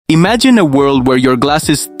Imagine a world where your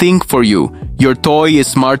glasses think for you, your toy is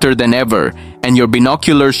smarter than ever, and your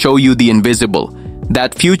binoculars show you the invisible.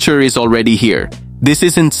 That future is already here. This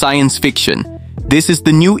isn't science fiction. This is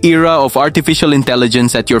the new era of artificial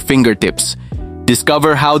intelligence at your fingertips.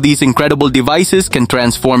 Discover how these incredible devices can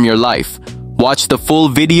transform your life. Watch the full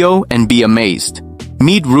video and be amazed.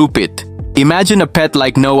 Meet Rupit. Imagine a pet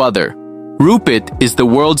like no other. Rupit is the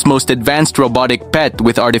world's most advanced robotic pet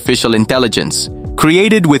with artificial intelligence,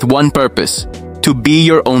 created with one purpose: to be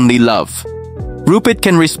your only love. Rupit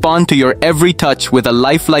can respond to your every touch with a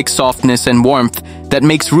lifelike softness and warmth that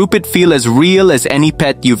makes Rupit feel as real as any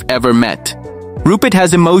pet you've ever met. Rupit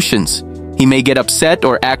has emotions. He may get upset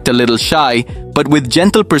or act a little shy, but with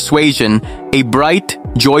gentle persuasion, a bright,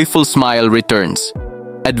 joyful smile returns.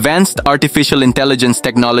 Advanced artificial intelligence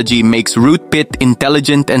technology makes Rupit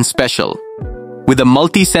intelligent and special. With a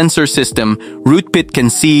multi-sensor system, Rupit can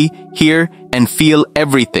see, hear, and feel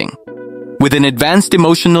everything. With an advanced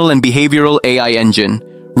emotional and behavioral AI engine,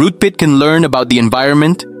 Rupit can learn about the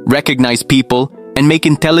environment, recognize people, and make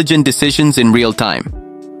intelligent decisions in real time.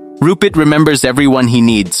 Rupit remembers everyone he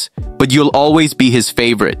needs, but you'll always be his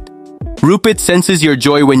favorite. Rupit senses your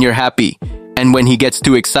joy when you're happy, and when he gets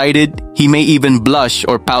too excited, he may even blush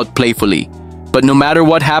or pout playfully. But no matter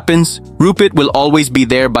what happens, Rupit will always be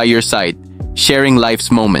there by your side, sharing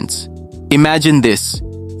life's moments. Imagine this: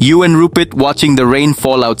 you and Rupit watching the rain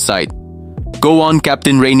fall outside. Go on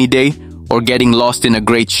Captain Rainy Day or getting lost in a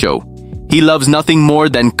great show. He loves nothing more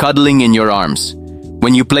than cuddling in your arms.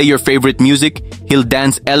 When you play your favorite music, he'll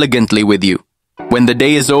dance elegantly with you. When the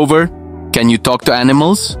day is over, can you talk to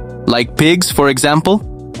animals? Like pigs, for example?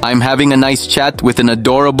 I'm having a nice chat with an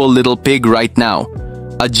adorable little pig right now.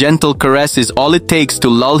 A gentle caress is all it takes to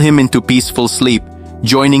lull him into peaceful sleep,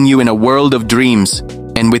 joining you in a world of dreams.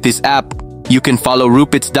 And with this app, you can follow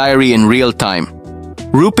Rupit's diary in real time.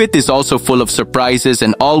 Rupit is also full of surprises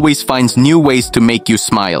and always finds new ways to make you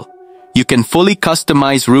smile. You can fully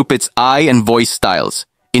customize Rupit's eye and voice styles.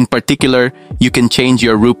 In particular, you can change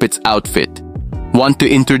your Rupit's outfit. Want to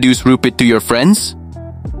introduce Rupit to your friends?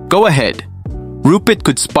 Go ahead. Rupit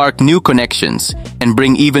could spark new connections and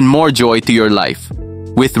bring even more joy to your life.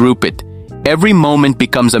 With Rupit, every moment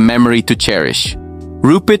becomes a memory to cherish.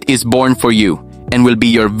 Rupit is born for you and will be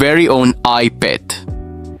your very own eye pet.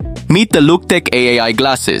 Meet the LookTech AI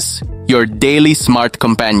glasses, your daily smart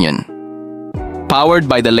companion. Powered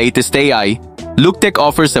by the latest AI, LookTech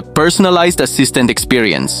offers a personalized assistant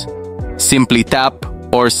experience. Simply tap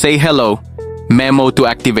or say hello, memo to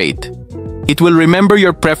activate. It will remember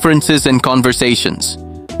your preferences and conversations.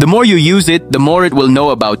 The more you use it, the more it will know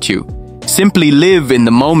about you. Simply live in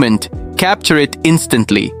the moment, capture it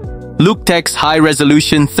instantly. LookTech's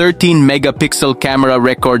high-resolution 13-megapixel camera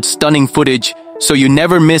records stunning footage, so you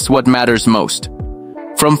never miss what matters most.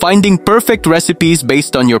 From finding perfect recipes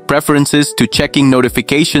based on your preferences to checking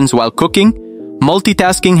notifications while cooking,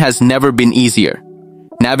 multitasking has never been easier.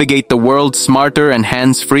 Navigate the world smarter and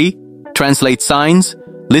hands-free, translate signs,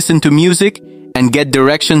 listen to music, and get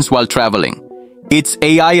directions while traveling. Its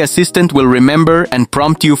AI assistant will remember and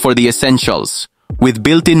prompt you for the essentials. With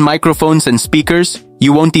built-in microphones and speakers,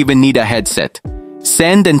 you won't even need a headset.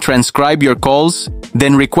 Send and transcribe your calls,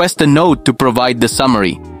 then request a note to provide the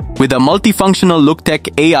summary. With a multifunctional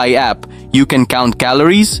LookTech AI app, you can count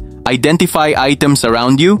calories, identify items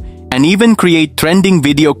around you, and even create trending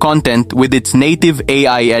video content with its native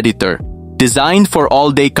AI editor. Designed for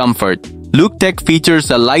all-day comfort, LookTech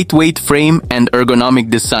features a lightweight frame and ergonomic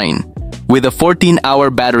design. With a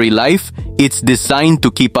 14-hour battery life, it's designed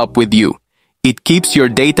to keep up with you. It keeps your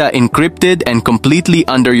data encrypted and completely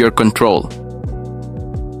under your control.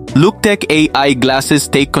 LookTech AI glasses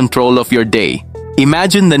take control of your day.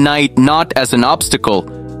 Imagine the night not as an obstacle,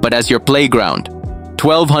 but as your playground.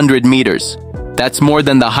 1,200 meters. That's more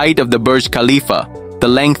than the height of the Burj Khalifa, the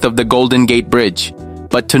length of the Golden Gate Bridge.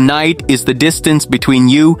 But tonight is the distance between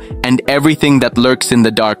you and everything that lurks in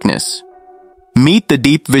the darkness. Meet the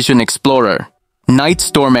Deep Vision Explorer,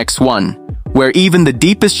 Nightstorm X1, where even the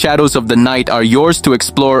deepest shadows of the night are yours to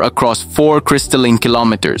explore across 4 crystalline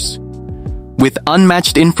kilometers. With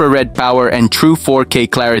unmatched infrared power and true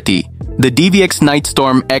 4K clarity, the DVX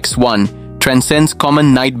Nightstorm X1 transcends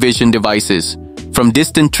common night vision devices. From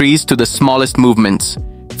distant trees to the smallest movements,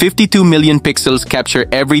 52 million pixels capture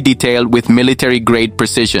every detail with military-grade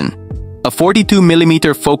precision. A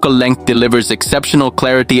 42mm focal length delivers exceptional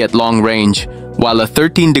clarity at long range, while a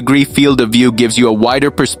 13-degree field of view gives you a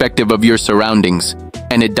wider perspective of your surroundings.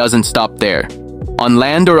 And it doesn't stop there. On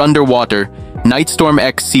land or underwater, Nightstorm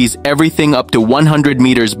X sees everything up to 100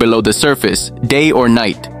 meters below the surface, day or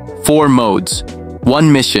night. 4 modes.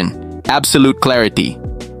 1 mission, absolute clarity.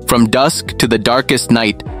 From dusk to the darkest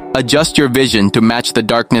night, adjust your vision to match the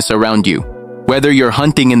darkness around you. Whether you're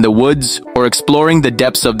hunting in the woods or exploring the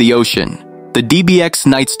depths of the ocean, the DBX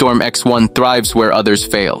Nightstorm X1 thrives where others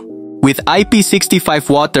fail. With IP65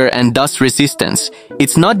 water and dust resistance,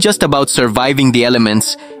 it's not just about surviving the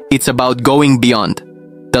elements, it's about going beyond.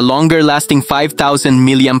 The longer-lasting 5,000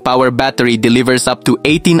 mAh battery delivers up to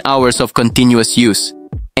 18 hours of continuous use.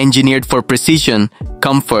 Engineered for precision,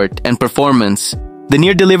 comfort, and performance, the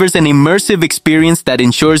Near delivers an immersive experience that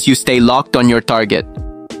ensures you stay locked on your target.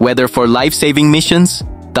 Whether for life-saving missions,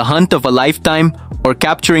 the hunt of a lifetime, or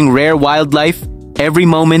capturing rare wildlife, every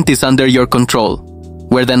moment is under your control.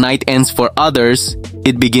 Where the night ends for others,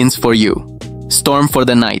 it begins for you. Storm for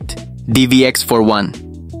the night, DVX for one.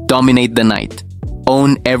 Dominate the night.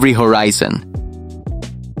 Own every horizon.